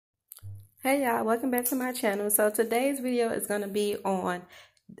Hey y'all, welcome back to my channel. So today's video is going to be on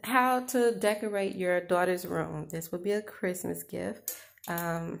how to decorate your daughter's room. This will be a Christmas gift.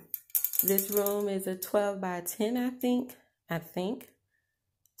 This room is a 12 by 10, I think.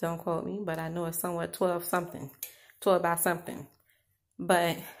 Don't quote me, but I know it's somewhat 12 by something.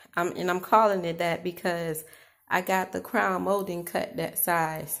 But I'm calling it that because I got the crown molding cut that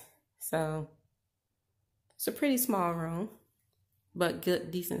size. So it's a pretty small room, but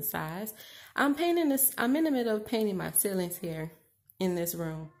good, decent size. I'm in the middle of painting my ceilings here in this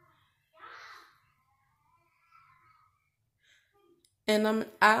room. And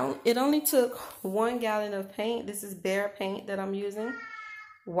it only took 1 gallon of paint. This is bare paint that I'm using.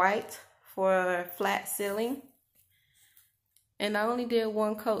 White for flat ceiling. And I only did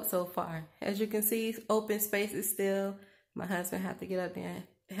 1 coat so far. As you can see, open space is still. My husband had to get up there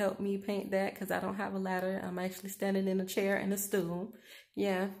and help me paint that because I don't have a ladder. I'm actually standing in a chair and a stool.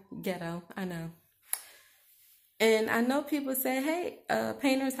 Yeah, ghetto, I know. And I know people say, hey,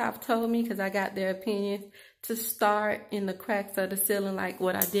 painters have told me, because I got their opinions, to start in the cracks of the ceiling like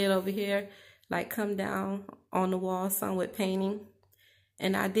what I did over here. Like come down on the wall some with painting.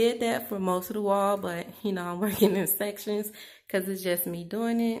 And I did that for most of the wall, but, you know, I'm working in sections because it's just me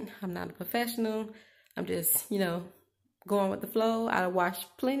doing it. I'm not a professional. I'm just, you know, going with the flow. I watched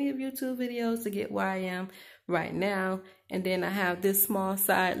plenty of YouTube videos to get where I am right now. And then I have this small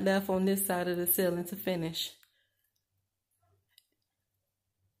side left on this side of the ceiling to finish.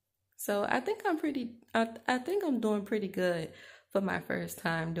 So I think I think I'm doing pretty good for my first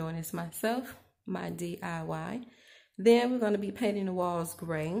time doing this myself, my DIY. Then we're going to be painting the walls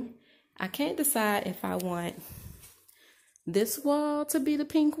gray. I can't decide if I want this wall to be the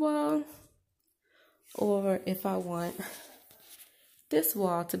pink wall or if I want this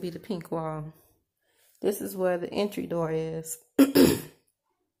wall to be the pink wall. This is where the entry door is.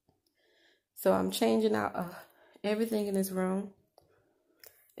 So I'm changing out everything in this room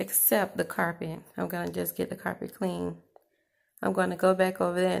except the carpet. I'm going to just get the carpet clean. I'm going to go back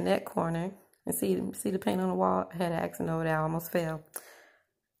over there in that corner. And see the paint on the wall? I had an accident over there. I almost fell.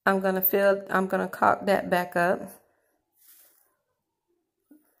 I'm gonna caulk that back up.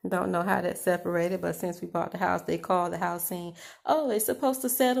 Don't know how that's separated, but since we bought the house, they called the house saying, oh, it's supposed to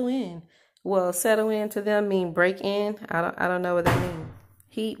settle in. Well, settle in to them mean break in. I don't know what that means.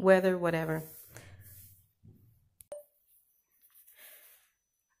 Heat, weather, whatever.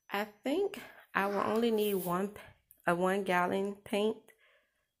 I think I will only need one gallon paint.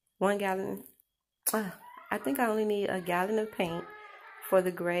 1 gallon. I think I only need a gallon of paint for the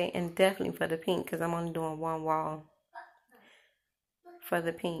gray and definitely for the pink because I'm only doing 1 wall for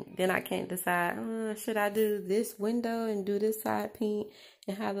the pink. Then I can't decide, should I do this window and do this side pink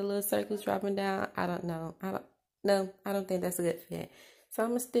and have the little circles dropping down? I don't know. I don't think that's a good fit. So I'm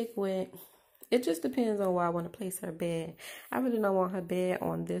going to stick with, it just depends on where I want to place her bed. I really don't want her bed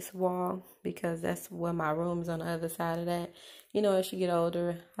on this wall because that's where my room is on the other side of that. You know, as she get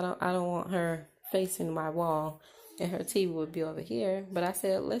older, I don't want her facing my wall and her TV would be over here. But I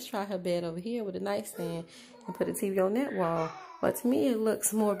said, let's try her bed over here with a nightstand and put a TV on that wall. But to me, it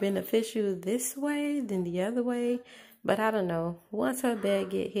looks more beneficial this way than the other way. But I don't know. Once her bed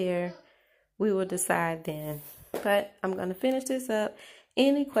get here, we will decide then. But I'm going to finish this up.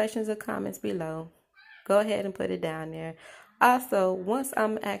 Any questions or comments below, go ahead and put it down there. Also, once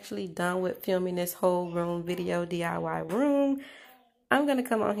I'm actually done with filming this whole room video, DIY room, I'm going to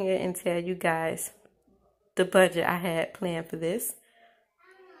come on here and tell you guys the budget I had planned for this.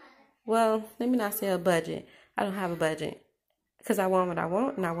 Well, let me not say a budget. I don't have a budget because I want what I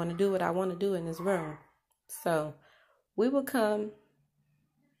want and I want to do what I want to do in this room. So we will come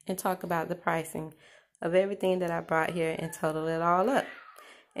and talk about the pricing of everything that I brought here and total it all up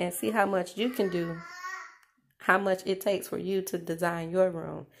and see how much you can do, how much it takes for you to design your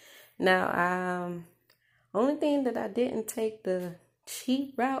room. Now, only thing that I didn't take the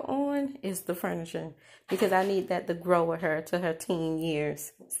cheap route on is the furniture because I need that to grow with her to her teen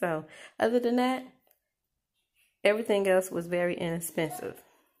years. So other than that, everything else was very inexpensive.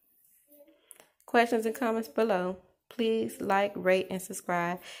 Questions and comments below. Please like, rate, and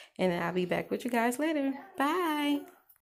subscribe. And I'll be back with you guys later. Bye.